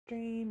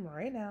stream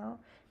right now.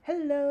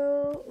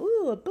 Hello.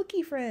 Ooh, a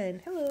bookie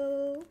friend.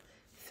 Hello,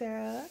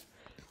 Sarah.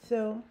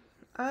 So,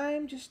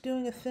 I'm just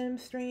doing a sim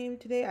stream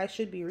today. I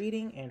should be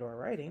reading and or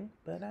writing,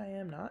 but I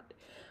am not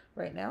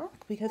right now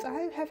because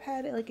I have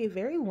had like a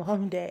very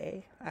long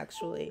day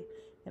actually,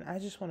 and I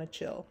just want to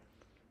chill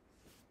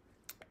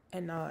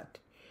and not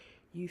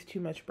use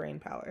too much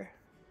brain power.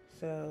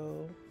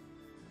 So,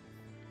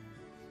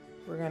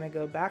 we're going to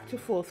go back to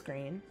full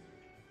screen.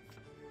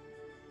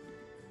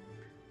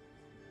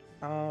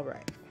 All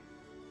right.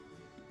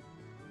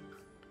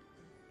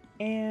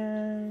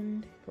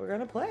 And we're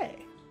gonna play.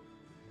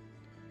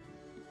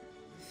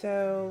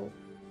 So,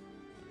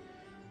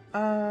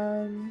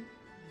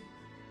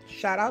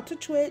 shout out to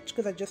Twitch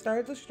because I just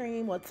started the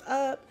stream. What's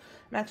up?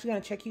 I'm actually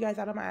gonna check you guys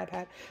out on my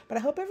iPad, but I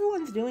hope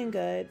everyone's doing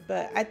good.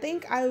 But I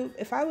think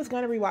if I was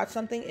gonna rewatch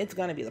something, it's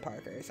gonna be The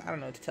Parkers. I don't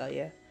know what to tell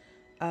you.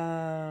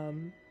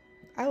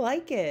 I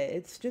like it.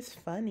 It's just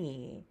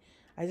funny.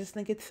 I just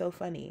think it's so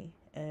funny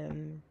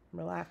and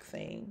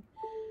relaxing.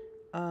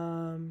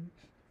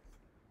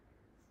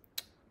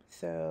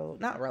 So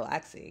not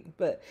relaxing,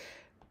 but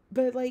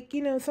like,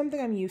 you know, something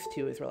I'm used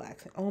to is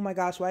relaxing. Oh my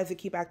gosh, why does it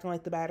keep acting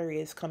like the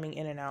battery is coming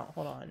in and out?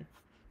 Hold on.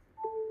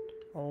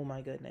 Oh my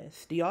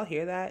goodness. Do y'all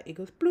hear that? It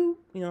goes bloop.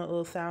 You know, a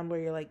little sound where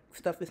you're like,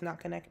 stuff is not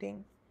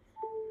connecting.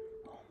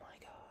 Oh my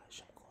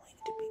gosh, I'm going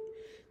to be...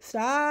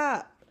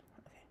 Stop!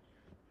 Okay.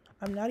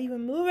 I'm not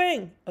even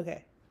moving.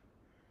 Okay.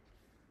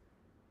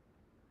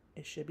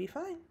 It should be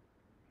fine.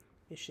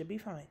 It should be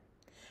fine.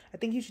 I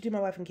think you should do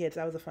My Wife and Kids.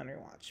 That was a fun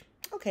rewatch.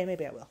 Okay,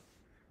 maybe I will.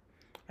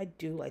 I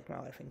do like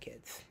My Wife and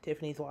Kids.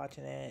 Tiffany's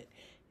watching it.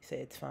 You say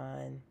it's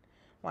fun.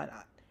 Why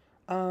not?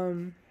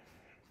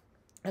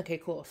 Okay,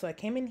 cool. So I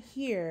came in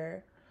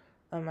here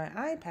on my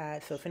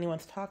iPad. So if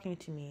anyone's talking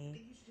to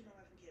me,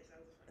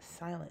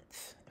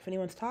 silence. If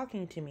anyone's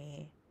talking to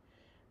me,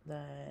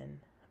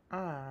 then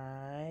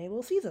I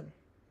will see them.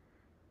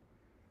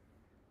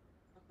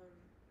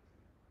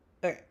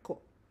 Okay,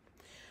 cool.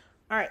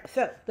 All right,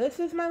 so this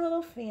is my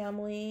little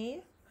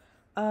family.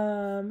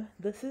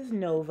 This is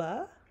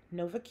Nova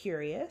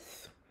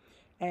Curious,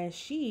 and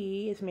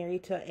she is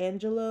married to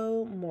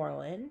Angelo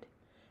Moreland,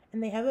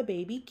 and they have a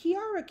baby,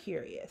 Kiara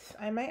Curious.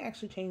 I might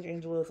actually change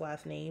Angelo's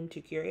last name to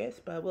Curious,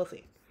 but we'll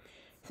see.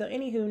 So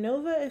anywho,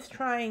 Nova is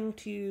trying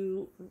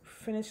to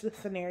finish the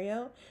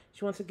scenario.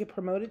 She wants to get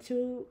promoted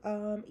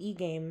to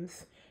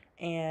E-Games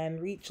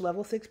and reach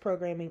level 6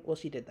 programming. Well,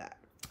 she did that.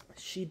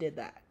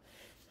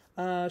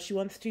 She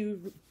wants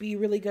to be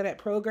really good at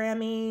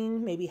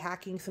programming, maybe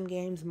hacking some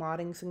games,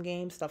 modding some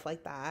games, stuff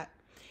like that.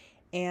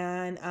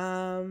 And,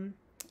 oh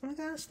my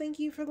gosh, thank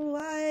you for the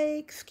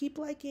likes. Keep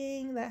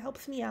liking. That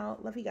helps me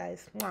out. Love you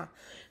guys. Mwah.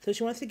 So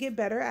she wants to get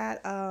better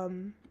at,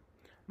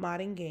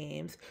 modding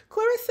games.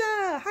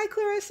 Clarissa! Hi,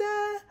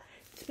 Clarissa!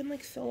 It's been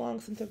like so long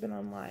since I've been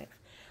on live.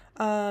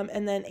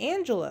 And then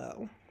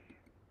Angelo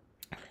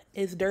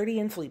is dirty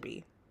and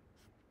sleepy.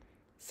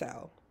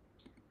 So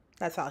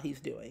that's how he's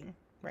doing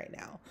right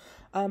now.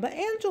 But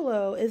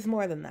Angelo is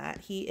more than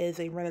that. He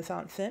is a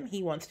Renaissance sim.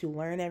 He wants to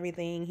learn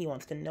everything. He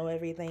wants to know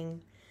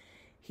everything.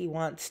 He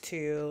wants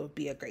to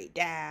be a great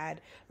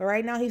dad. But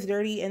right now he's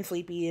dirty and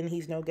sleepy and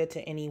he's no good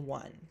to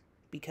anyone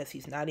because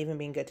he's not even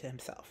being good to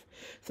himself.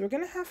 So we're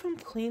going to have him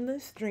clean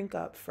this drink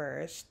up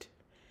first.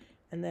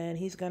 And then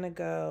he's going to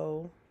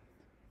go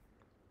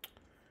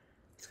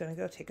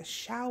take a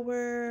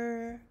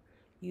shower,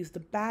 use the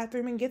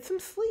bathroom, and get some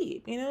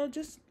sleep. You know,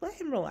 just let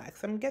him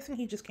relax. I'm guessing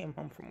he just came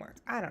home from work.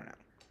 I don't know.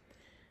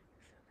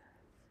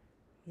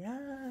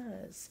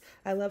 Yes.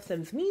 I love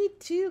Sims. Me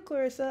too,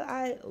 Clarissa.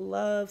 I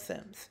love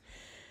Sims.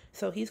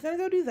 So he's gonna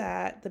go do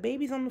that. The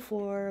baby's on the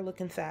floor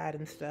looking sad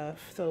and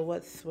stuff. So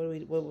what are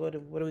we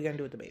gonna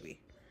do with the baby?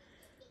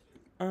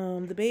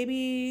 The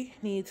baby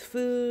needs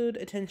food,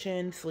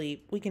 attention,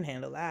 sleep. We can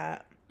handle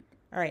that.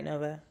 All right,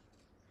 Nova.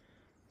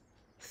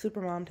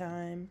 Super mom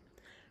time.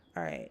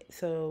 All right,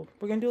 so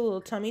we're gonna do a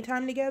little tummy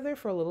time together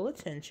for a little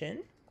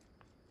attention.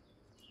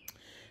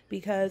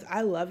 Because I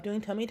love doing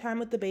tummy time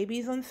with the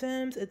babies on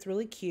Sims. It's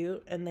really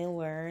cute, and they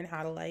learn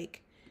how to,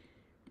 like,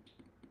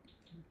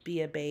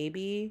 be a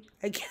baby,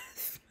 I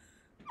guess.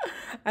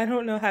 I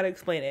don't know how to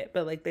explain it,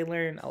 but, like, they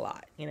learn a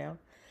lot, you know?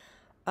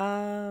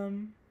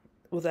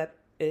 Was that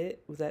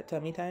it? Was that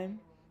tummy time?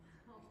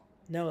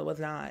 No, it was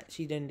not.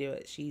 She didn't do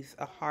it. She's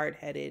a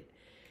hard-headed...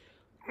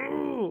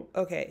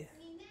 Okay.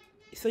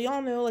 So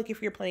y'all know, like,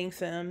 if you're playing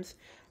Sims,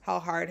 how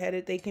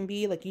hard-headed they can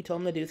be. Like, you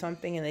told them to do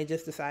something, and they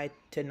just decide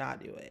to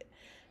not do it.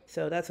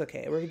 So that's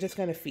okay. We're just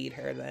going to feed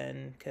her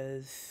then,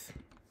 because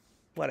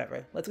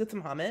whatever. Let's get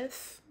some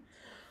hummus.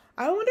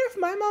 I wonder if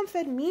my mom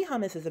fed me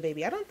hummus as a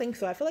baby. I don't think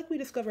so. I feel like we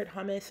discovered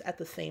hummus at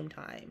the same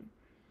time.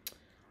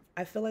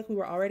 I feel like we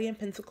were already in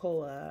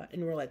Pensacola,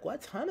 and we were like,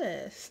 what's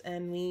hummus?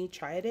 And we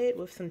tried it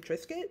with some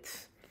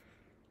Triscuits.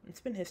 It's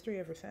been history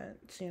ever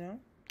since, you know?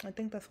 I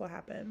think that's what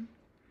happened.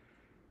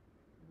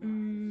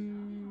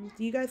 Do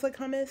you guys like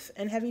hummus?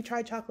 And have you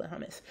tried chocolate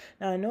hummus?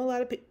 Now, I know a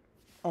lot of people...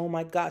 Oh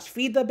my gosh,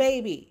 feed the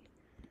baby!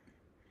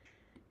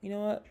 You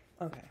know what?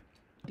 Okay.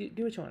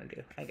 Do what you want to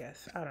do, I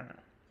guess. I don't know.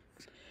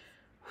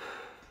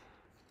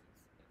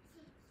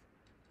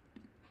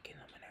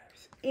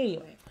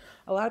 Anyway,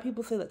 a lot of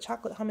people say that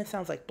chocolate hummus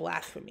sounds like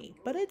blasphemy,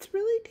 but it's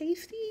really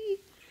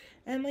tasty.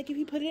 And like if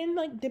you put it in,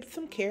 like dip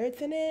some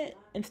carrots in it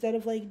instead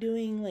of like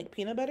doing like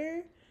peanut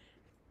butter,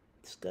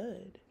 it's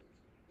good.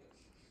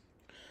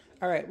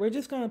 All right, we're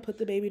just gonna put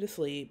the baby to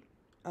sleep.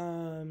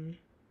 Um,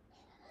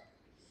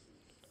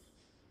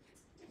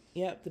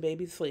 yep, the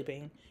baby's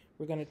sleeping.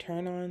 We're gonna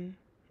turn on.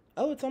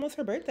 Oh, it's almost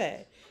her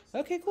birthday.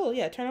 Okay, cool.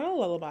 Yeah, turn on a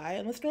lullaby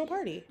and let's throw a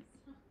party.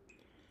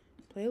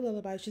 Play a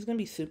lullaby. She's gonna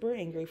be super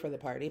angry for the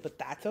party, but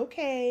that's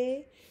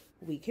okay.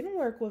 We can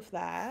work with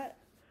that.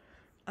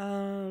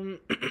 Um.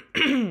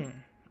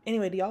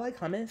 Anyway, do y'all like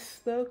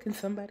hummus though? Can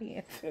somebody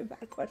answer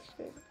that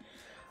question?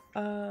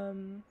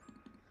 Um.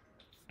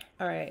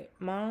 All right,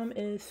 mom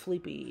is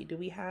sleepy. Do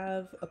we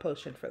have a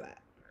potion for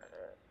that?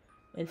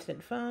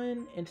 Instant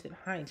fun, instant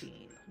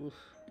hygiene. Oof.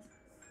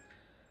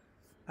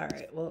 All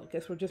right, well, I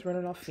guess we're just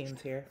running off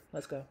fumes here.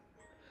 Let's go.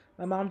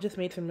 My mom just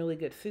made some really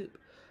good soup.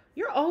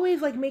 You're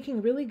always like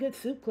making really good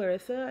soup,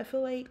 Clarissa. I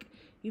feel like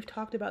you've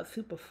talked about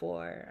soup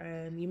before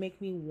and you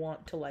make me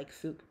want to like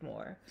soup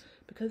more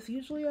because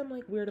usually I'm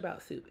like weird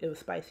about soup. It was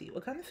spicy.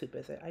 What kind of soup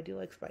is it? I do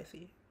like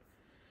spicy.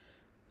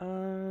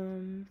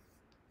 We're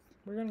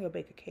gonna go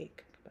bake a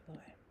cake, by the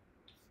way.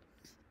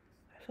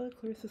 I feel like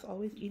Clarissa's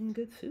always eating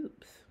good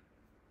soups.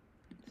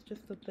 It's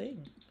just a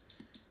thing.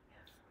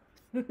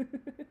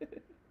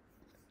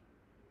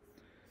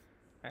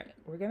 Alright,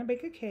 we're gonna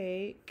bake a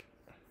cake.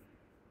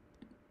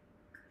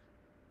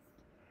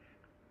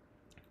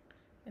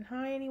 And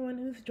hi, anyone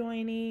who's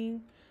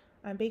joining.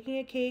 I'm baking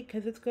a cake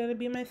because it's gonna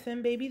be my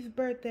Sim baby's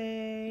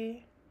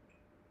birthday.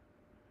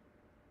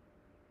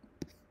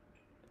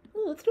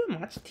 Ooh, let's do a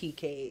matcha tea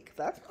cake.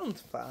 That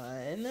sounds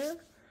fun.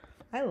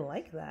 I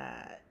like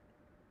that.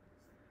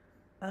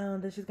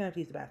 Then she's gonna have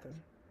to use the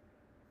bathroom.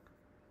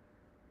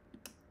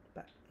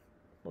 But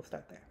we'll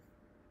start there.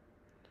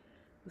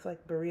 It's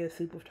like burrito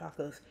soup with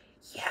tacos.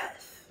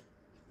 Yes!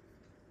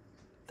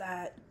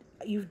 That,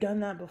 you've done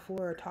that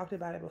before, or talked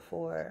about it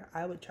before.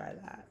 I would try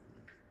that.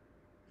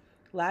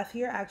 Last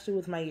year actually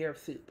was my year of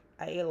soup.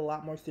 I ate a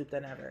lot more soup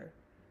than ever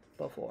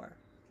before.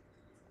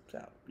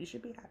 So, you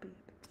should be happy.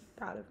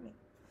 Proud of me.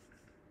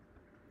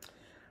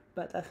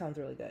 But that sounds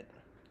really good.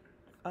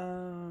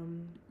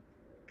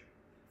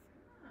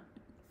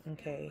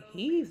 Okay,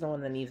 he's the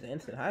one that needs the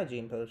instant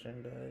hygiene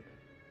potion, but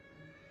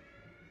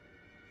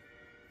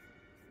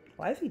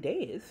why is he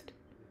dazed?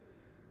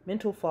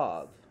 Mental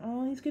fog.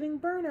 Oh, he's getting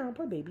burnout,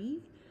 poor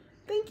baby.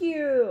 Thank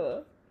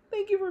you.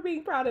 Thank you for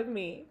being proud of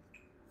me.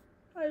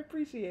 I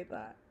appreciate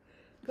that.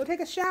 Go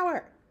take a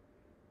shower.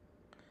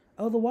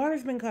 Oh, the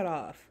water's been cut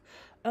off.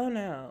 Oh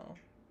no.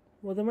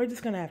 Well, then we're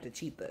just gonna have to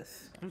cheat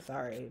this. I'm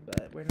sorry,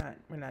 but we're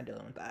not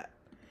dealing with that.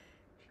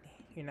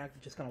 You're not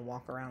just gonna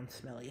walk around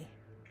smelly.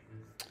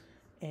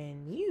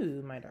 And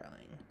you, my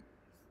darling,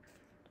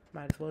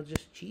 might as well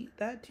just cheat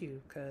that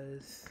too,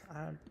 because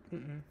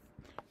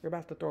you're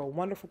about to throw a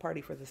wonderful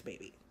party for this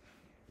baby.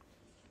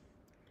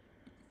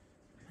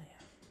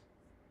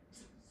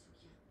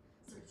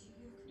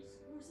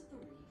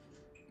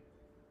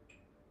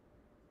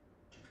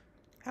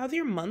 How's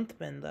your month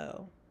been,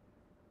 though?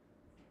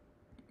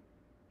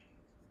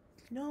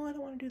 No, I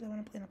don't want to do that. I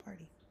want to plan a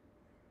party.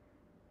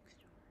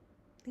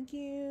 Thank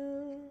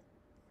you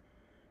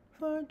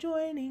for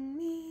joining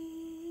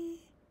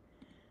me.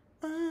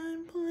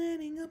 I'm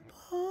planning a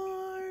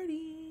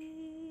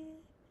party.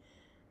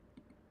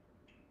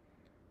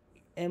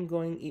 I'm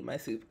going to eat my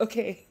soup.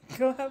 Okay,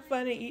 go have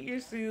fun and eat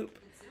your soup.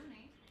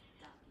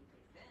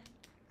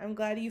 I'm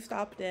glad you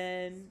stopped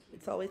in.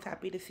 It's always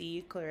happy to see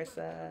you,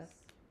 Clarissa.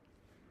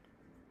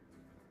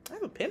 I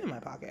have a pin in my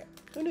pocket.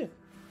 Who knew?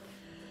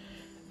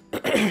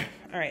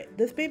 Alright,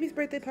 this baby's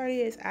birthday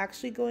party is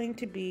actually going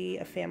to be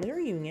a family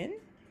reunion.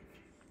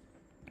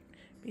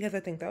 Because I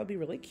think that would be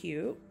really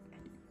cute.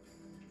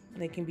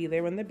 They can be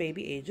there when the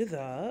baby ages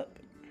up.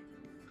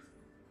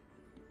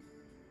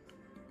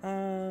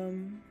 Oh,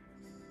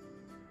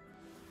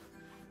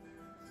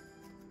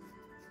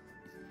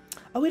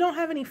 we don't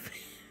have any...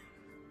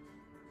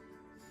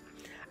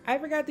 I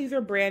forgot these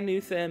are brand new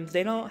Sims.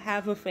 They don't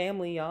have a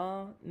family,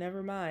 y'all.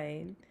 Never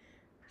mind.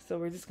 So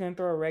we're just going to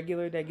throw a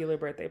regular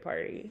birthday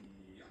party.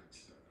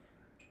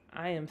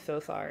 I am so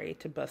sorry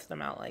to bust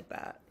them out like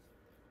that.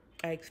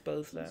 I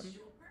exposed them.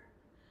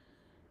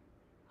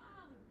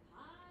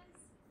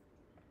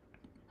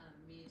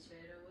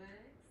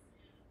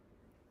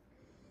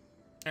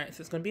 Alright,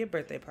 so it's going to be a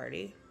birthday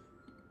party.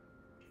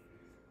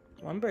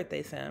 One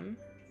birthday Sim.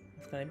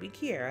 It's going to be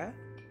Kiara.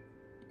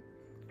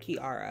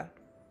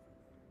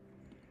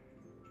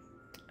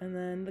 And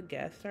then the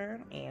guests are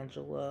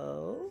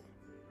Angelo.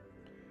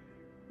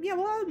 Yeah,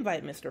 well, I'll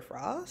invite Mr.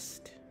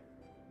 Frost.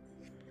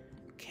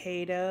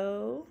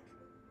 Kato.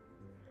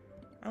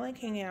 I like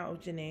hanging out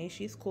with Janae.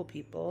 She's cool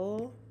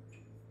people.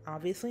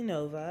 Obviously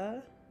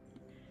Nova.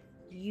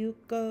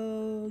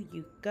 Yuko,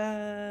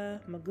 Yuka,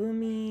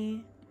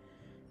 Megumi.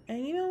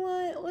 And you know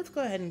what? Let's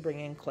go ahead and bring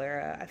in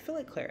Clara. I feel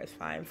like Clara's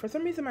fine. For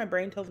some reason, my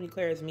brain tells me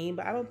Clara's mean,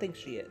 but I don't think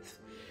she is.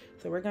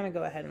 So we're going to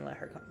go ahead and let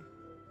her come.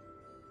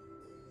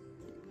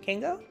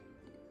 Kengo?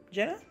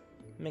 Jenna?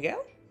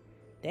 Miguel?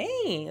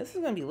 Dang, this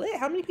is gonna be lit.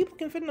 How many people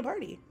can fit in the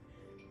party?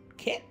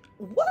 Can't.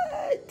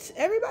 What?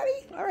 Everybody?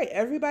 All right,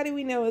 everybody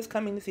we know is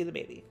coming to see the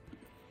baby.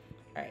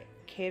 All right,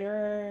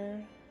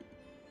 caterer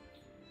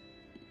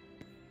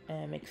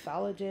and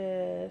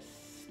mixologist.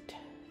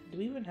 Do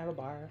we even have a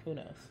bar? Who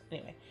knows?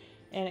 Anyway,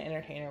 and an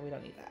entertainer. We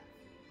don't need that.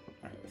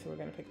 All right, so we're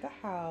gonna pick the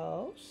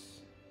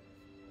house.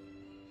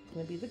 It's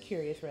gonna be the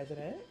curious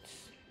resident.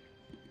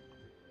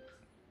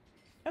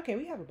 Okay,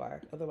 we have a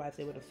bar. Otherwise,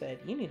 they would have said,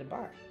 you need a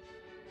bar.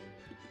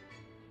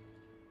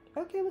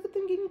 Okay, look at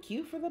them getting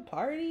cute for the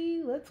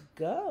party. Let's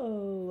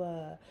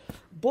go.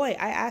 Boy,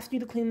 I asked you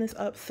to clean this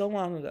up so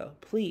long ago.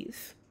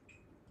 Please.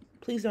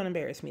 Please don't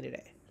embarrass me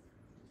today.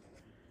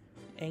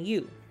 And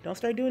you, don't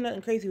start doing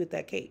nothing crazy with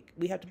that cake.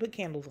 We have to put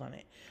candles on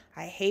it.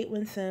 I hate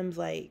when Sims,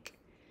 like,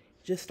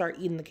 just start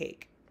eating the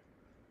cake.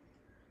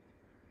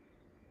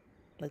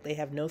 Like, they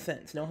have no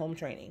sense, no home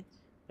training.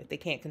 Like, they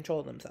can't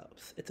control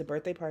themselves. It's a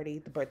birthday party.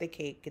 The birthday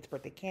cake gets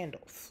birthday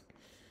candles.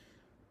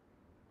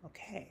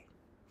 Okay.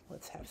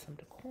 Let's have some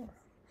decorum.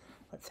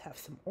 Let's have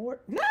some order.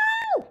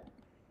 No!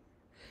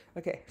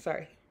 Okay,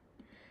 sorry.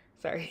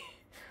 Sorry.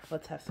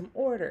 Let's have some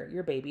order.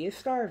 Your baby is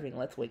starving.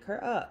 Let's wake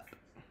her up.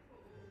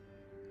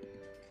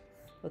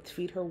 Let's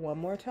feed her one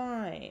more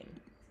time.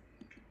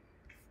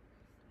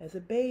 As a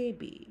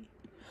baby.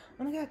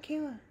 Oh my God,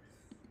 Kayla.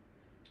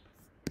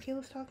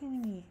 Kayla's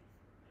talking to me.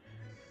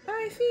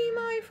 I see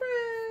my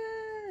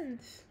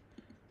friends.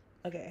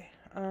 Okay.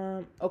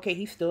 Okay,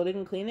 he still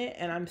didn't clean it,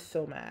 and I'm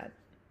so mad.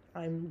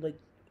 I'm like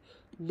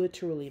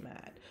literally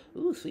mad.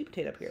 Ooh, sweet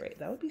potato puree.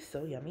 That would be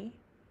so yummy.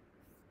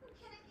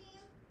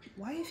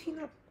 Why is he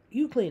not?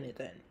 You clean it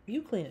then.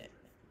 You clean it.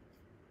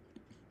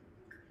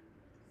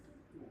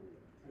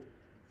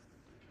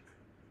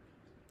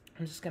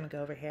 I'm just gonna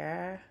go over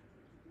here.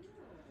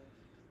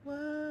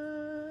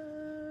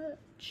 What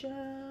you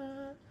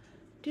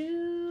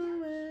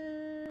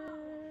doing?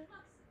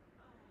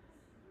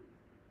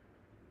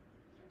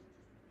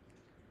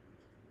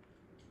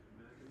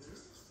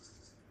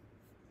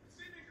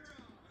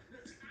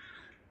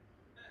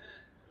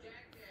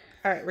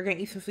 All right, we're gonna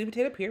eat some sweet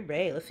potato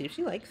puree. Let's see if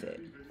she likes it.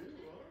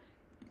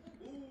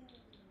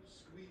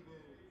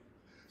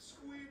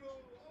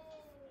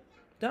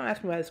 Don't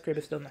ask me why this crib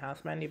is still in the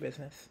house. Mind your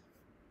business.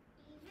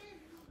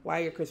 Why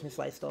are your Christmas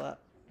lights still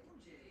up?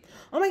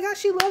 Oh my gosh,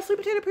 she loves sweet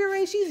potato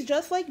puree. She's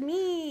just like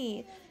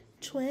me.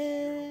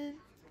 Twin,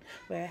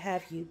 where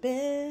have you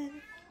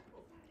been?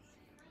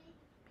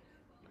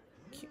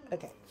 Cute.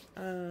 Okay.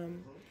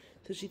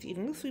 So she's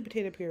eating the sweet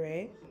potato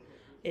puree.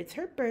 It's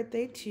her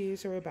birthday too,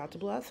 so we're about to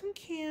blow out some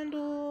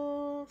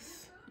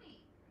candles.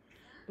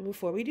 But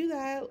before we do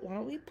that, why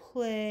don't we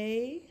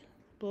blow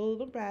a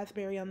little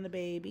raspberry on the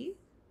baby.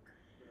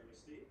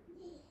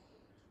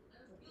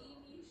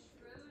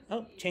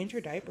 Oh, change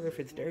her diaper if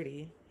it's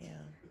dirty. Yeah,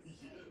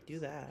 do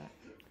that.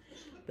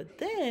 But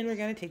then we're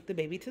gonna take the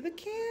baby to the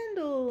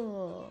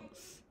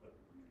candles.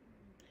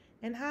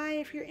 And hi,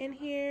 if you're in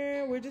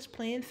here, we're just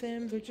playing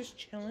Sims. We're just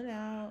chilling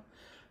out.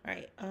 All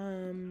right,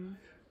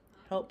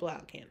 help blow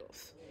out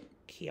candles.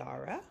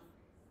 Kiara.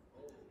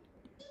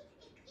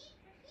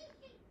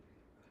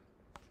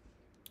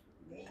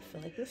 I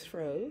feel like this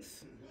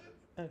froze.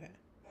 Okay.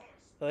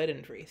 Oh, it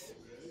didn't freeze.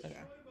 Okay.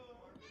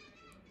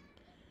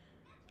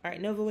 All right,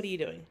 Nova, what are you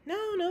doing?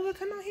 No, Nova,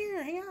 come out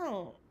here. Hang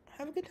out.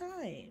 Have a good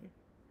time.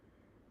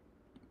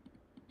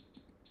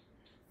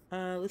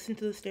 Listen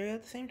to the stereo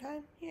at the same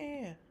time?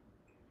 Yeah.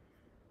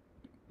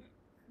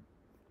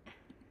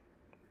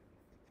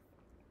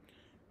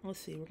 Let's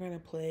see. We're going to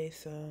play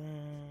some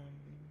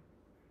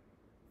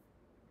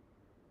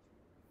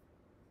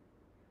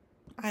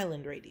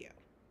Island Radio.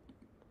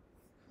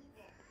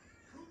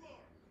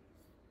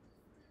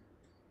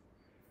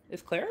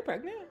 Is Clara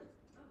pregnant?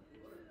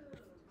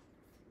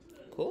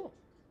 Cool.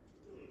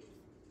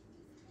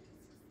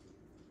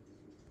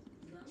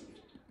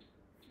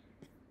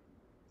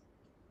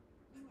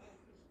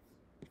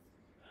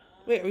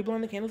 Wait, are we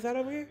blowing the candles out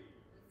over here?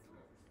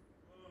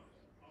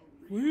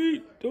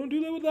 Wait, don't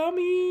do that without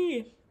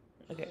me.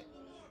 Okay.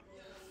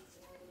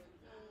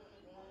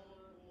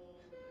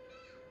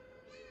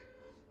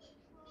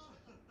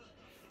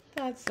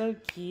 That's so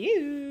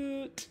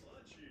cute.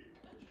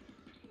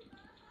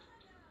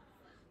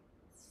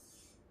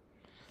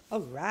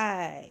 All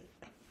right.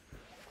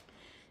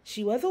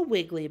 She was a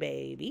wiggly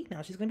baby.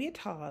 Now she's going to be a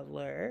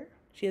toddler.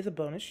 She has a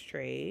bonus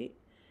trait.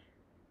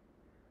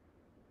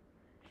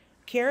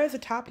 Kara is a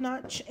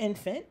top-notch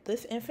infant.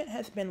 This infant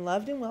has been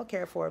loved and well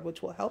cared for,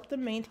 which will help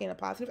them maintain a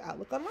positive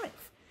outlook on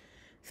life.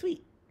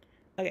 Sweet.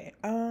 Okay,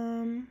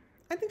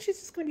 I think she's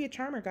just going to be a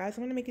charmer, guys.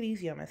 I'm going to make it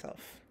easy on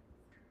myself.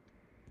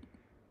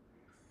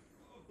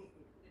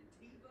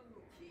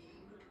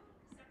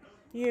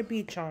 You're a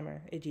bee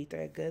charmer,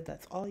 Ajita. Good,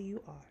 that's all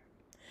you are.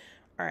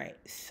 Alright,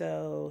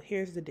 so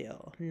here's the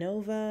deal.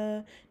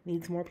 Nova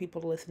needs more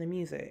people to listen to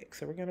music,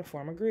 so we're going to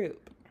form a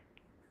group.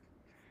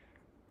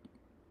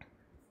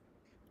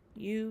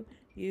 You.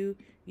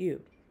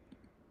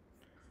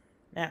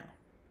 Now.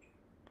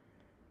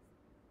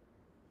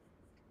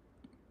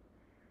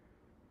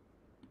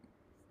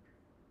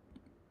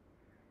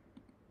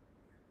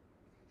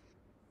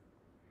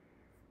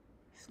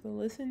 Go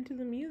listen to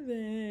the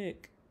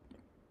music.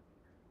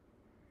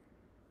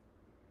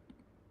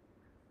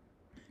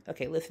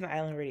 Okay, listen to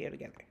Island Radio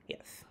together.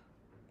 Yes.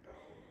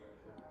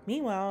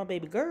 Meanwhile,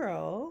 baby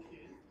girl,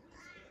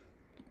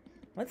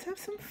 let's have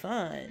some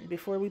fun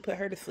before we put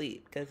her to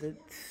sleep, because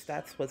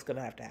that's what's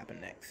gonna have to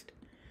happen next.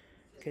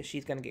 Because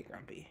she's gonna get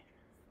grumpy.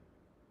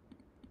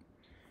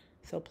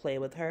 So play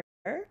with her.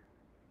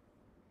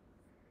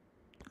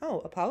 Oh,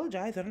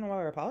 apologize. I don't know why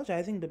we're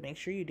apologizing, but make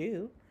sure you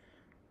do.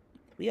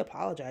 We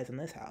apologize in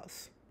this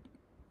house.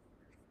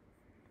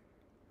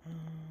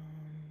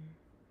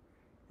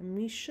 And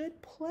we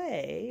should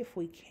play if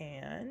we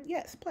can.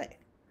 Yes, play.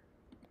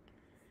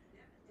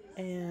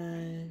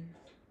 And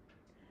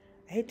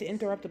I hate to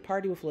interrupt the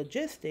party with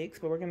logistics,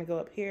 but we're going to go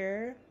up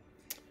here.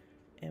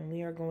 And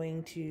we are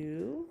going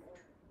to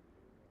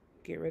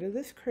get rid of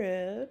this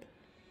crib.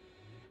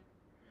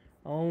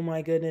 Oh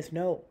my goodness,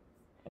 no.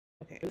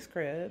 Okay, this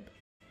crib.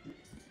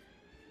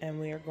 And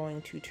we are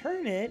going to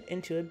turn it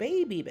into a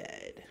baby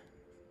bed.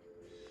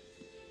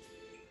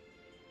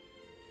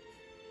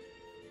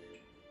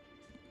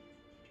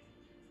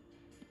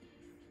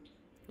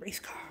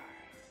 Race car.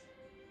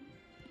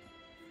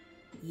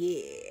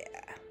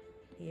 Yeah.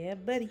 Yeah,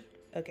 buddy.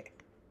 Okay.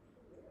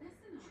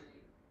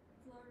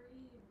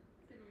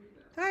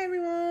 Hi,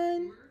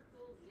 everyone.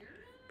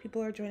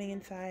 People are joining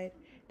inside.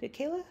 Did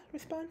Kayla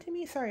respond to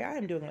me? Sorry, I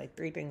am doing like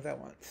 3 things at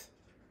once.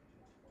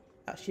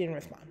 Oh, she didn't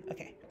respond.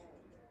 Okay.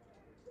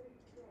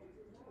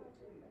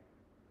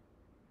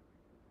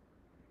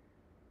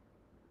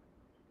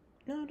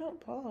 No, don't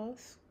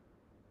pause.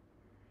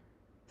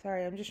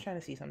 Sorry, I'm just trying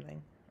to see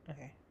something.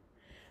 Okay.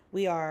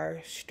 We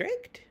are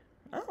strict?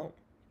 Oh,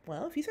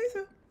 well, if you say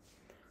so.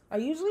 I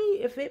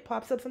usually, if it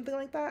pops up something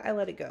like that, I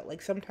let it go.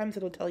 Like sometimes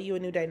it'll tell you a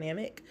new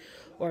dynamic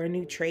or a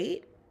new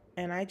trait,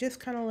 and I just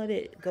kind of let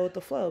it go with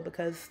the flow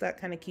because that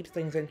kind of keeps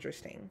things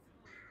interesting.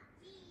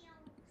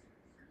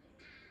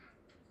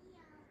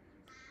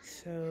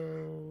 So,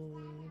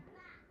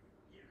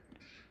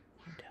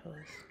 tell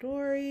a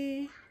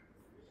story,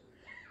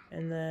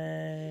 and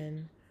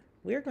then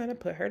we're going to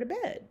put her to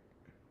bed.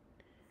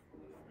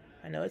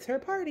 I know it's her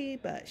party,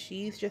 but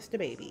she's just a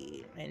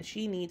baby, and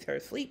she needs her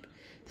sleep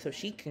so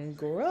she can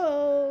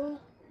grow. All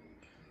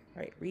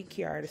right, read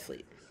Kiara to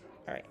sleep.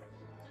 All right,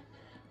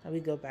 now we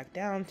go back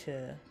down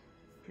to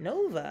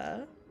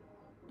Nova.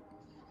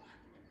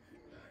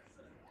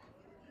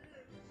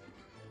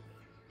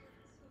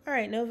 All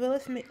right, Nova,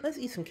 let's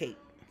eat some cake.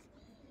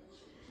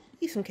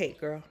 Eat some cake,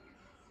 girl.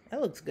 That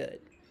looks good.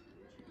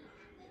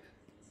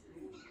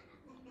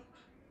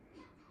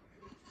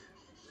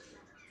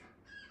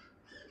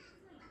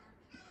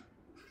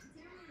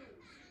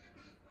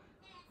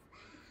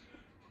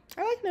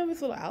 I like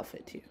Nova's little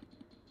outfit too.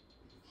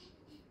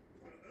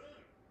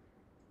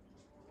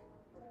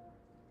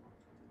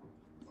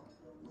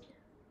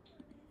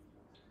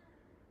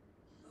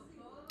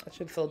 I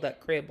should have sold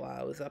that crib while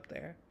I was up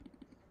there.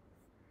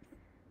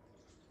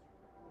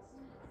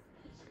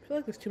 I feel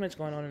like there's too much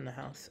going on in the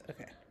house.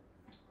 Okay.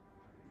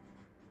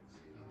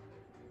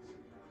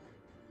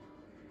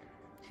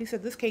 She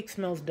said this cake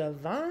smells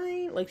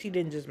divine. Like she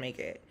didn't just make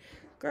it.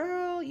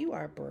 Girl, you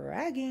are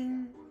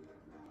bragging.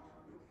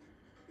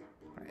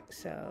 Alright,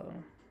 so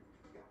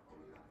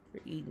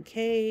we're eating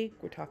cake.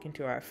 We're talking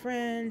to our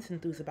friends,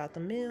 enthused about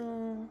the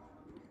meal.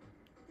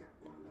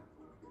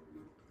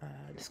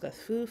 Discuss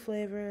food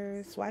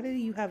flavors. Why do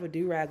you have a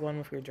do-rag on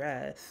with your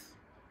dress?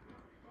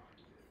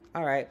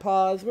 Alright,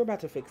 pause. We're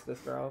about to fix this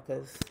girl,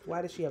 because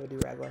why does she have a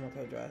do-rag on with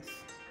her dress?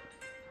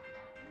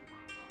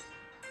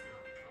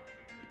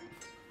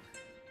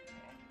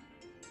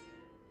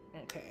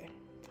 Okay.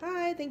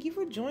 Hi, thank you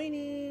for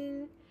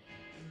joining.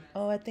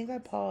 Oh, I think I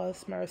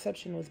paused. My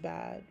reception was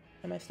bad.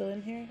 Am I still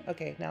in here?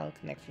 Okay, now the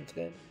connection's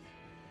good.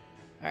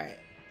 Alright.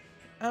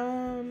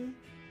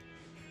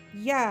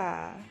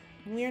 Yeah.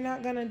 We're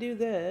not gonna do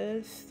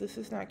this. This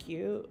is not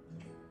cute.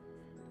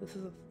 This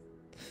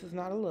is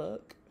not a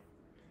look.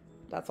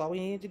 That's all we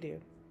needed to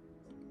do.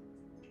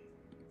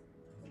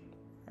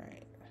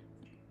 Alright.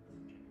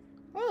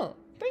 Oh,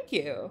 thank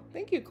you.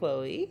 Thank you,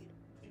 Chloe.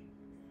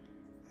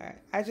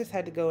 Alright, I just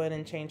had to go in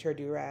and change her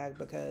do-rag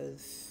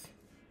because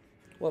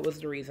what was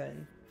the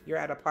reason? You're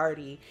at a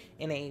party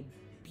in a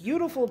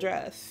beautiful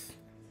dress.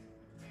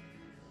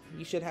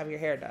 You should have your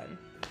hair done.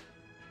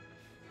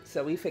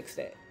 So we fixed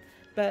it.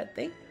 But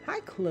hi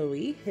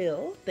Chloe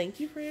Hill. Thank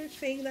you for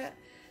saying that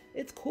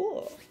it's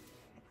cool.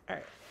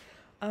 Alright.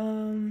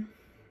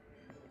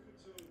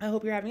 I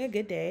hope you're having a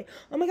good day.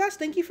 Oh my gosh,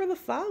 thank you for the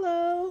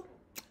follow.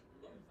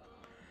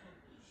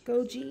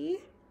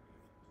 Goji.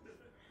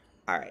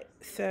 Alright,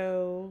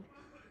 so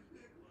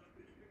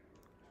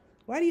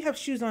why do you have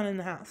shoes on in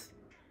the house?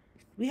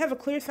 We have a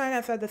clear sign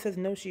outside that says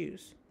no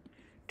shoes.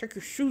 Take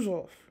your shoes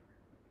off.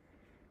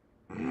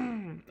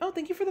 Oh,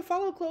 thank you for the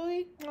follow,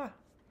 Chloe. Mwah.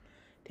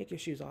 Take your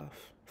shoes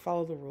off.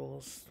 Follow the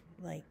rules.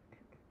 Like,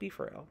 be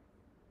for real.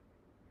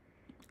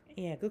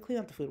 Yeah, go clean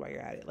up the food while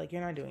you're at it. Like,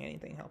 you're not doing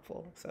anything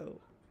helpful, so.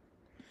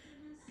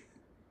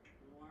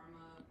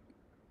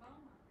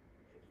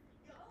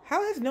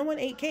 How has no one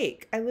ate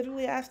cake? I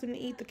literally asked him to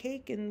eat the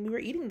cake and we were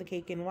eating the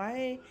cake, and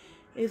why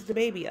is the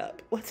baby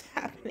up? What's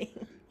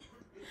happening?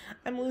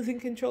 I'm losing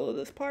control of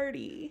this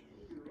party.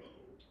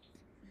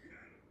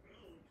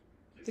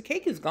 The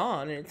cake is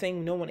gone and it's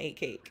saying no one ate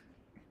cake.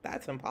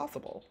 That's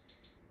impossible.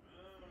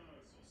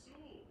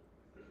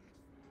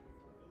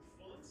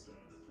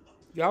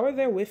 Y'all were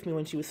there with me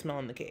when she was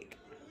smelling the cake.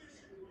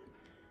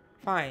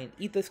 Fine,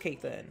 eat this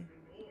cake then.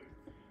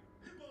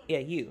 Yeah,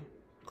 you.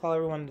 Call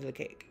everyone to the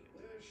cake.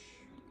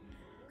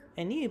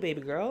 And you,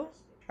 baby girl.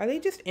 Are they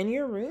just in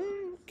your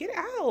room? Get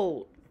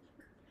out.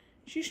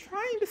 She's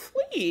trying to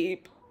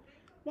sleep.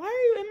 Why are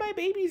you in my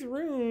baby's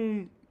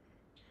room?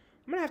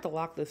 I'm gonna have to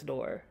lock this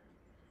door.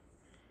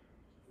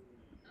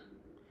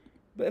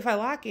 But if I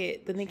lock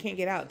it, then they can't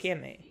get out,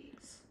 can they?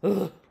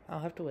 Ugh, I'll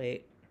have to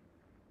wait.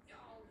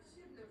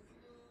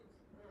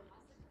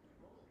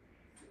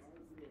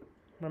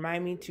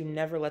 Remind me to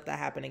never let that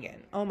happen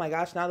again. Oh my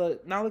gosh, now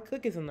the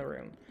cook is in the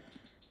room.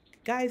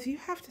 Guys, you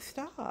have to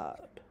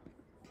stop.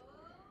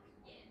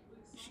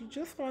 She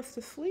just wants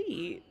to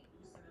sleep.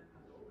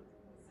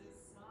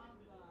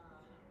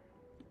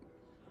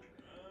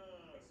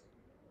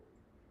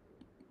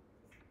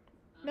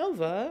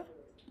 Nova?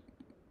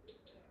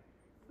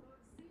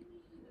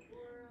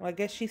 Well, I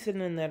guess she's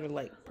sitting in there to,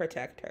 like,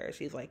 protect her.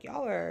 She's like,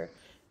 y'all are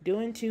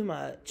doing too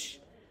much.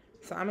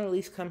 So I'm gonna at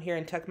least come here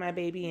and tuck my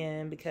baby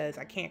in because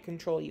I can't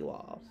control you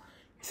all.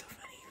 So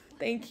funny.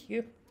 Thank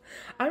you.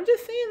 I'm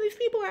just saying, these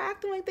people are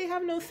acting like they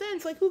have no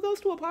sense. Like, who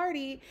goes to a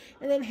party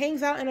and then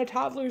hangs out in a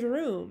toddler's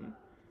room?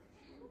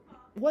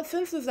 What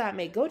sense does that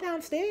make? Go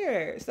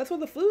downstairs. That's where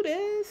the food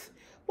is.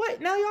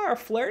 What? Now y'all are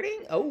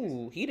flirting?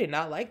 Oh, he did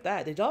not like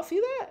that. Did y'all see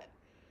that?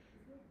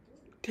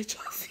 Did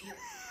y'all see that?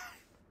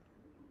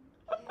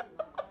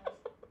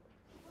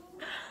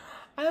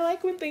 I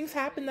like when things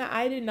happen that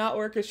I did not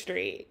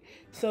orchestrate.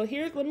 So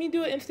here's, let me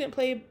do an instant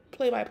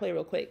play-by-play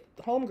real quick.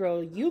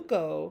 Homegirl,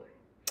 Yuko,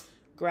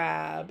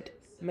 grabbed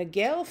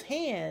Miguel's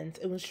hands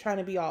and was trying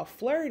to be all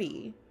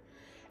flirty.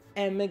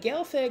 And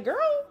Miguel said,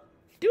 girl,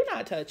 do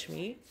not touch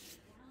me.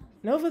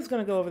 Nova's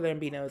going to go over there and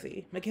be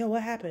nosy. Miguel,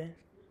 what happened?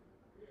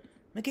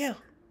 Miguel.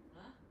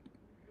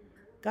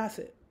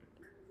 Gossip.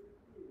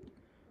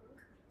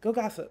 Go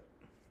gossip.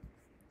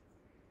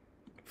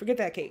 Forget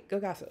that cake. Go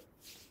gossip.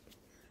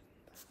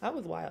 That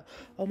was wild.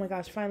 Oh my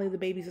gosh, finally the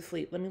baby's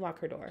asleep. Let me lock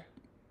her door.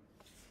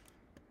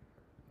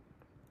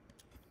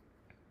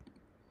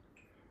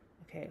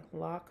 Okay,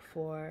 lock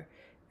for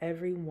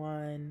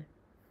everyone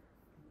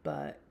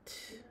but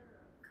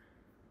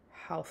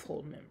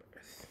household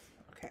members.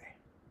 Okay.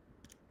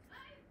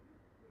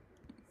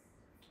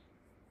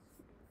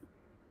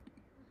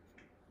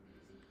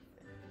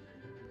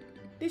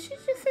 Did she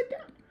just sit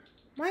down?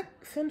 My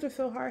Sims are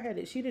so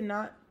hard-headed. She did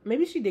not...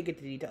 Maybe she did get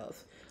the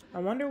details. I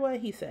wonder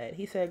what he said.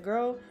 He said,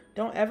 girl,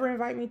 don't ever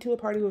invite me to a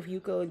party with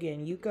Yuko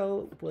again.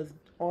 Yuko was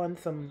on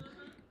some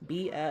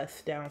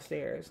BS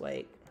downstairs.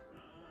 Like,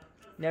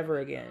 never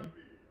again.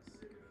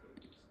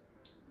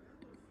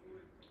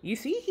 You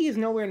see, he's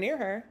nowhere near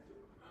her.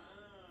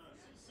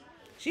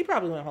 She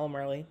probably went home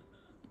early.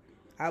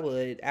 I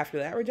would. After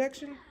that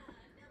rejection.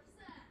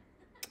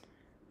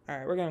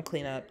 Alright, we're going to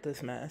clean up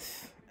this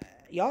mess.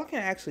 Y'all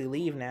can actually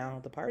leave now.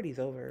 The party's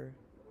over.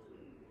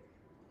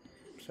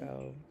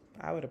 So...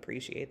 I would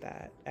appreciate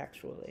that,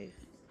 actually.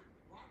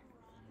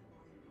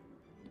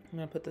 I'm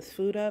going to put this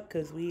food up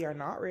because we are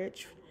not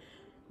rich.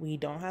 We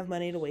don't have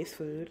money to waste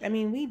food. I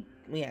mean,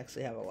 we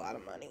actually have a lot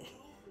of money.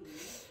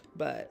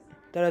 But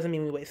that doesn't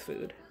mean we waste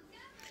food.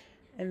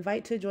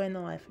 Invite to join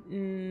the live.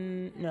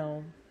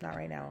 No, not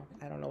right now.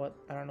 I don't know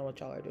what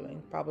y'all are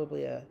doing.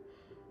 Probably a,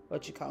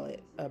 what you call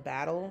it, a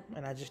battle.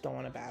 And I just don't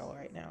want to battle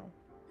right now.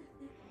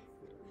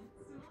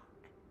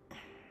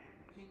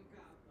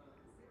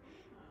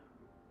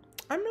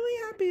 I'm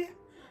really happy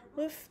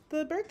with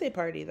the birthday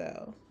party,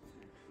 though.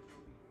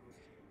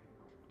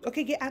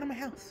 Okay, get out of my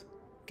house.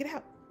 Get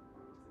out.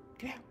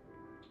 Get out.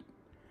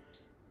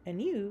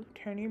 And you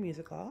turn your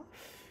music off.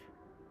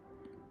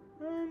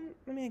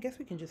 I mean, I guess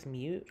we can just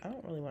mute. I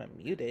don't really want to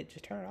mute it.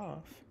 Just turn it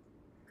off.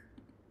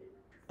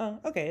 Oh,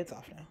 okay, it's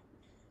off now.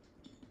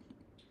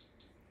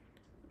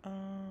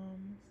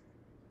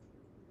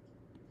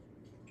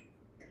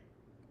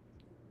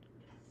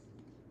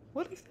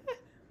 What is that?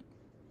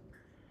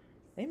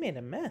 They made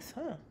a mess,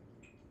 huh?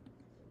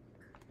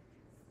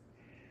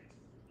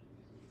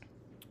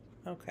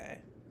 Okay.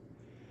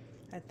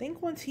 I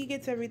think once he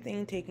gets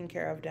everything taken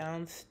care of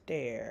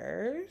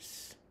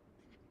downstairs...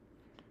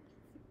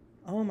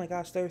 Oh my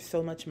gosh, there's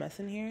so much mess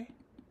in here.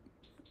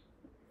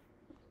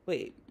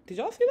 Wait, did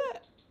y'all see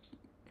that?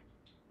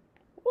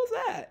 What was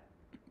that?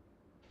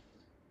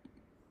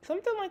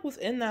 Something like was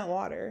in that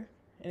water,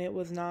 and it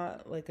was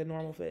not like a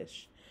normal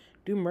fish.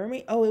 Do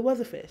mermaid... Oh, it was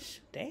a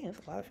fish. Dang,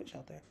 there's a lot of fish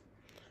out there.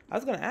 I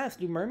was going to ask,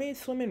 do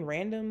mermaids swim in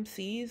random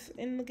seas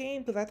in the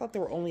game? Because I thought they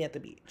were only at the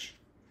beach.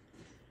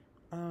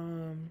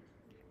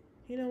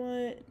 You know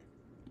what?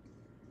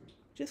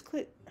 Just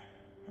click...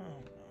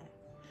 Oh,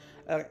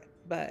 no. Okay,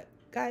 but,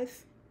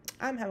 guys,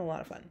 I'm having a lot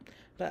of fun.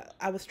 But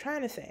I was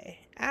trying to say,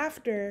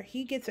 after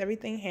he gets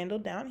everything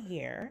handled down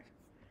here,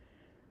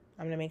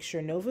 I'm going to make sure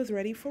Nova's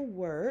ready for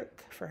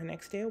work, for her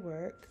next day of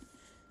work,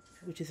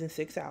 which is in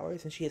 6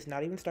 hours, and she has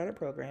not even started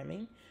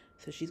programming.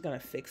 So she's going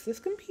to fix this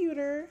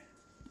computer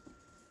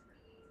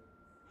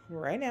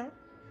right now.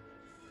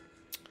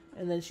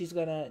 And then she's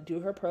going to do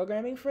her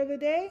programming for the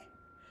day.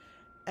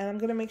 And I'm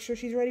going to make sure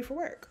she's ready for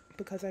work,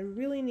 because I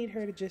really need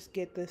her to just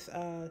get this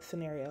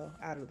scenario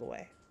out of the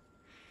way.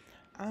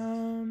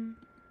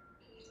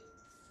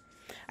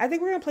 I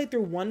think we're going to play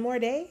through one more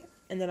day,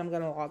 and then I'm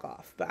going to log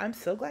off. But I'm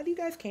so glad you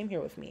guys came here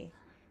with me.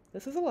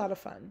 This is a lot of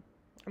fun.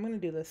 I'm going to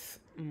do this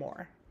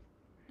more.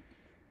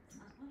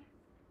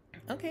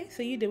 Okay,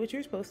 so you did what you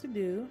were supposed to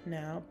do.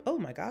 Now, oh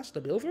my gosh,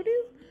 the bills are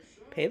due?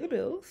 Pay the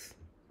bills.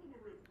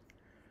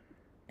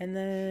 And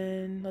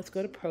then let's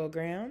go to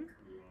program.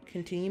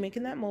 Continue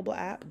making that mobile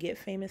app. Get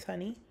famous,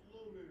 honey.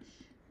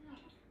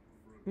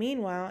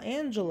 Meanwhile,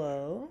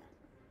 Angelo.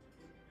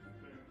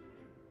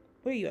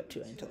 What are you up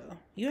to, Angelo?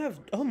 You have,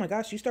 oh my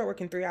gosh, you start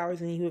working 3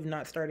 hours and you have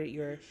not started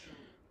your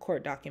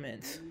court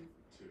documents.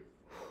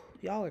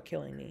 Y'all are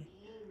killing me.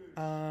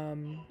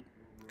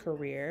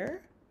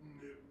 Career.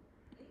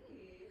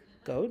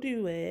 Go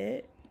do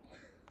it.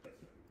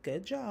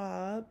 Good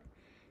job.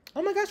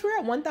 Oh my gosh, we're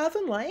at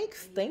 1,000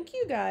 likes. Thank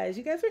you guys.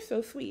 You guys are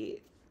so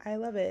sweet. I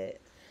love it.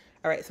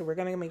 All right, so we're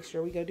going to make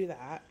sure we go do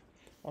that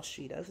while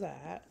she does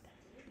that.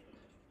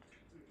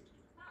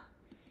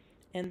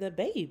 And the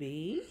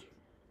baby.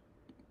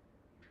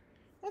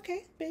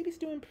 Okay, baby's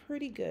doing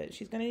pretty good.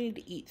 She's going to need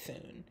to eat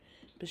soon,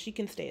 but she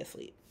can stay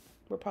asleep.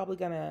 We're probably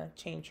going to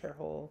change her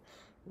whole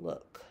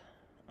look.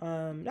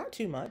 Not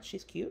too much.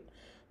 She's cute.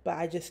 But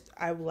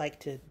I would like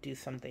to do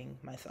something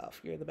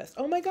myself. You're the best.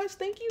 Oh my gosh,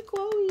 thank you,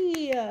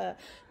 Chloe.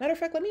 Matter of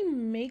fact, let me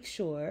make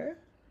sure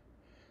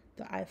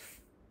that I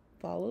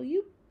follow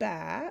you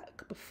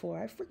back before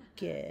I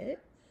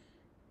forget.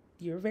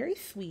 You're very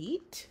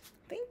sweet.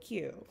 Thank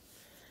you.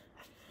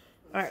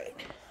 All right.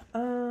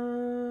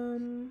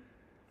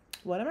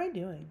 What am I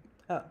doing?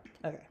 Oh,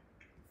 okay.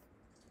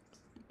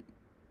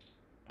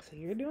 So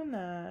you're doing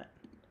that.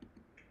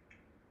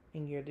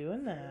 And you're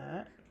doing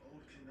that.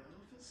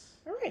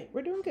 All right,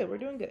 we're doing good. We're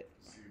doing good.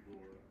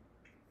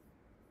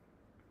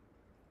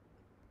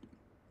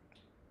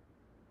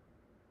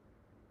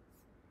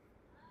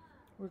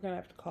 We're going to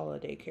have to call a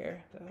daycare,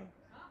 though.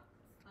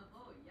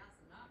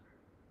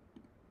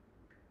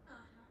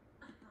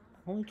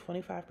 Only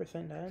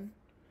 25% done?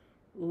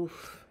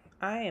 Oof.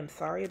 I am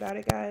sorry about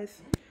it,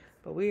 guys,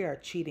 but we are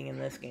cheating in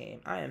this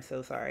game. I am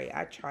so sorry.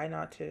 I try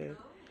not to.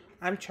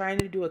 I'm trying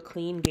to do a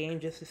clean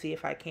game just to see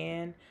if I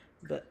can,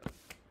 but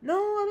no,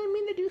 I didn't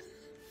mean to do.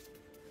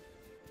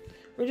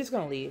 We're just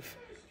going to leave.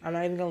 I'm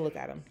not even going to look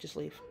at him. Just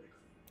leave.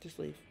 Just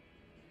leave.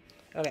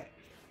 Okay.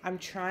 I'm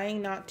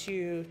trying not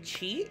to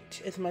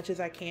cheat as much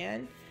as I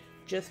can,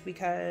 just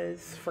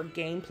because for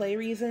gameplay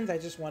reasons, I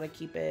just want to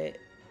keep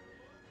it,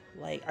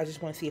 like, I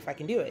just want to see if I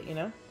can do it, you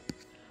know?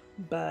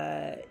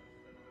 But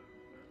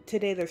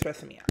today they're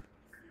stressing me out.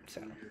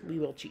 So we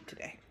will cheat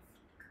today.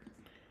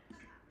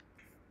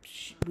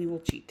 We will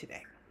cheat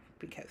today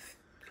because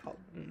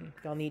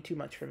y'all need too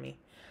much from me.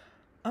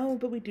 Oh,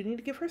 but we do need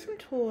to give her some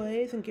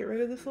toys and get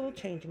rid of this little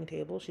changing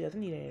table. She doesn't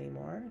need it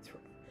anymore.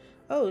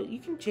 Oh, you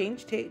can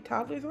change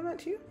toddlers on that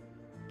too?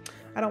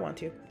 I don't want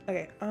to.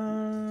 Okay.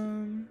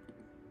 I'm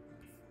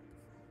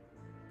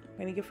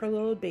gonna give her a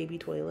little baby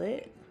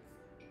toilet.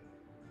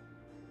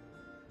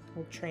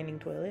 Little training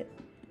toilet.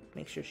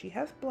 Make sure she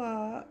has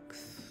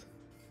blocks.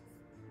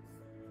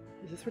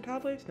 Is this for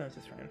toddlers? No, this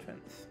is for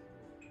infants.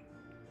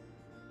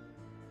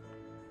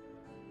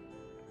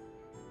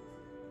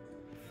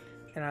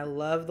 And I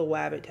love the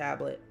Wabbit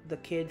tablet. The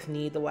kids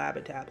need the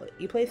Wabbit tablet.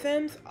 You play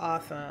Sims?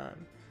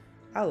 Awesome.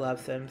 I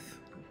love Sims.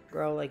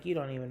 Girl, like, you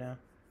don't even know.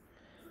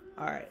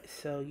 Alright,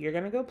 so you're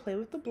going to go play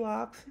with the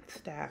blocks and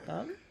stack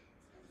them.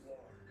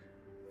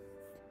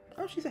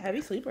 Oh, she's a heavy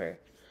sleeper.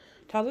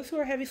 Toddlers who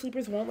are heavy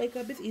sleepers won't wake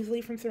up as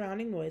easily from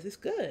surrounding noises.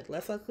 Good.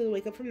 Less likely to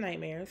wake up from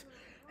nightmares.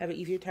 Have an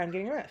easier time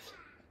getting rest.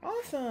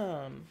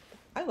 Awesome.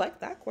 I like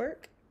that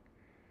quirk.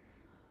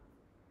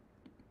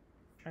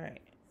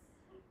 Alright.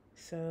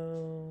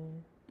 So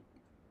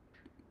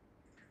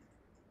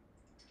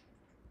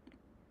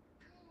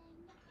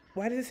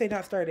why does it say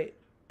not started?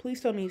 Please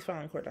tell me he's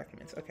filing court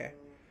documents. Okay.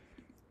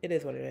 It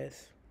is what it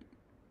is.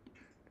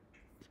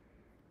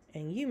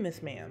 And you,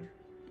 Miss Ma'am,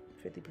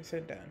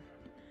 50% done.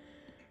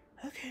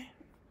 Okay.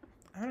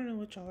 I don't know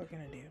what y'all are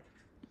gonna do.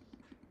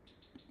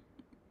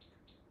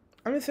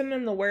 I'm gonna send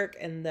them to work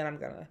and then I'm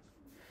gonna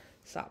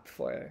stop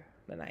for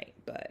the night,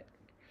 but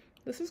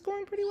this is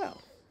going pretty well.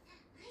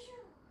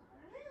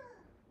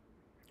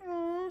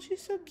 Oh,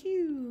 she's so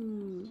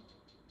cute.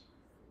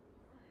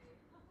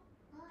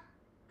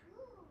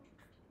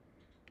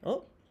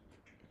 Oh,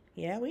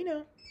 yeah, we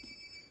know.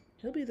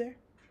 He'll be there.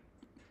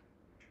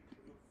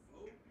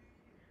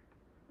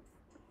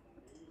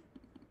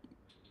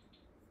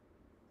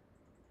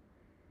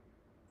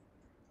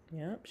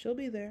 Yep, she'll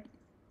be there.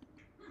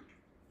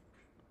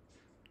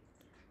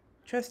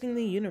 Trusting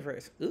the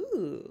universe.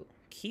 Ooh,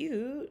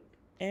 cute.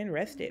 and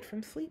rested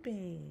from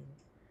sleeping.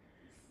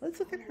 Let's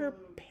look at her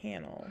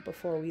panel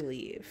before we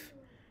leave.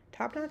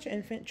 Top-notch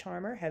infant,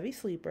 charmer, heavy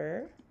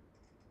sleeper.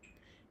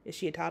 Is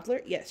she a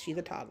toddler? Yes, she's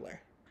a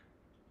toddler.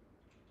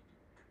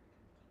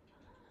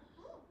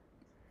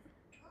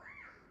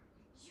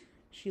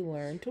 She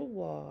learned to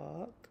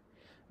walk.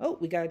 Oh,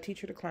 we gotta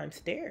teach her to climb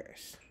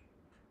stairs.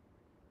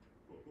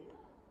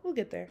 We'll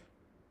get there.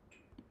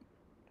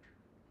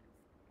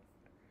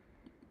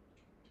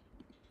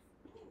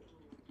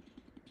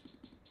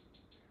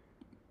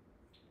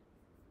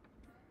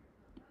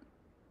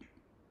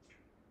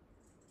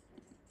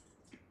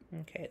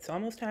 Okay, it's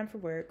almost time for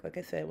work. Like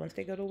I said, once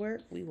they go to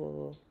work, we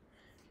will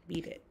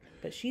beat it.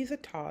 But she's a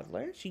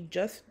toddler. She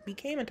just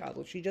became a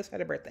toddler. She just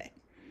had a birthday.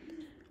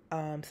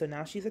 So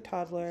now she's a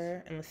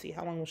toddler. And let's see,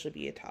 how long will she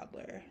be a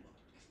toddler?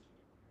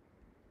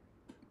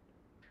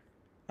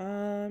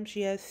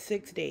 She has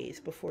 6 days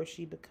before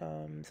she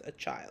becomes a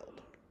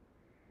child.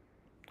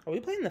 Are we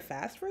playing the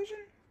fast version?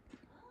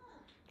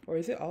 Or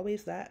is it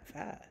always that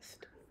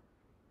fast?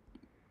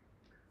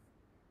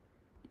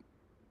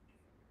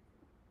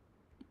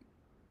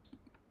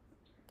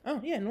 Oh,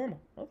 yeah, normal.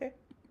 Okay.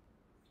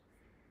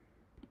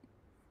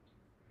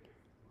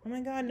 Oh my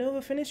god,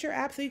 Nova, finish your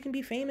app so you can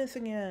be famous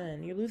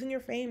again. You're losing your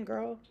fame,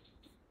 girl.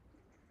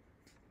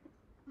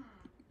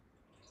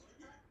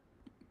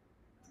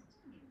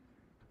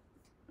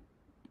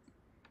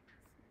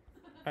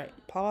 Alright,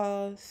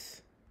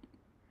 pause.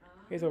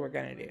 Here's what we're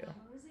gonna do.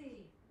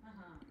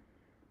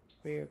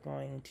 We're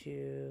going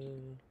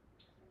to...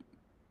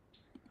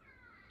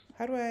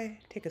 How do I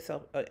take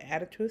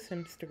add it to a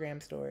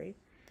Instagram story,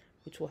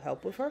 which will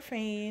help with our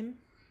fame.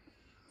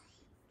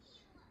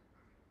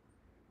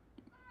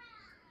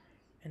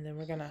 And then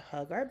we're gonna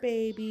hug our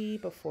baby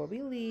before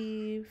we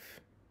leave.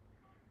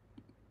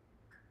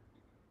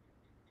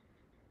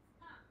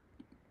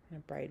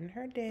 And brighten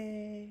her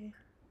day.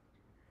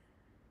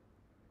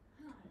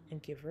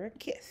 And give her a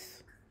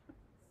kiss.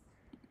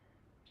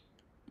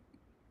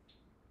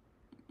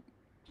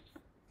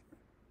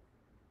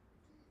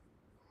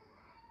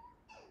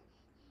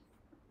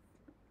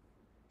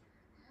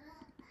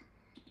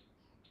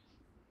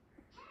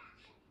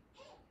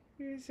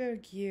 You're so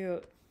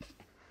cute.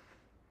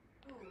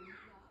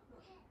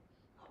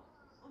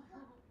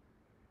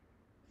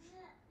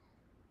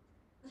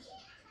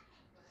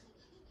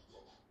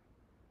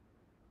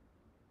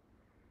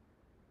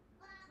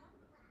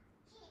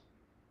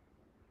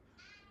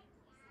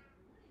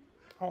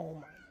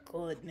 Oh my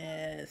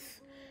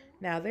goodness.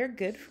 Now they're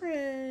good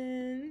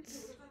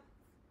friends.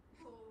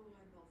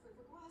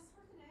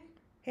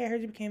 Hey, I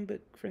heard you became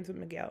friends with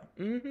Miguel.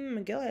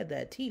 Miguel had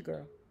that tea,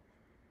 girl.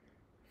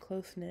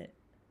 Close-knit.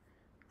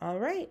 All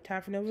right,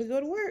 time for Nova to go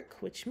to work,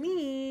 which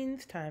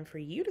means time for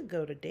you to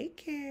go to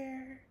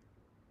daycare.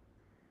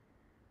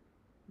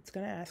 It's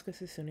going to ask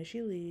us as soon as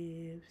she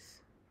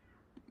leaves.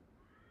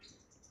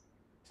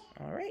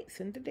 All right,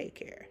 send to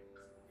daycare.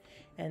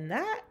 And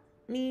that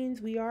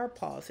means we are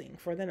pausing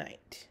for the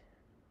night.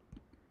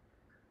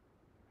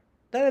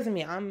 That doesn't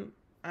mean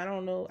I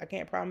don't know. I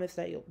can't promise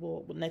that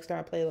next time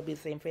I play, it'll be the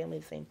same family,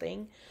 the same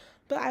thing.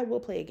 But I will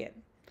play again.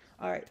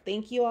 All right,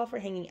 thank you all for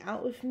hanging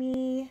out with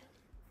me.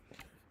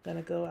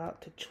 Gonna go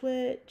out to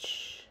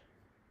Twitch.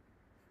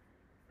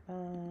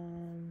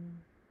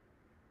 And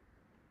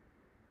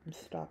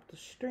stop the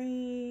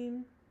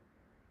stream.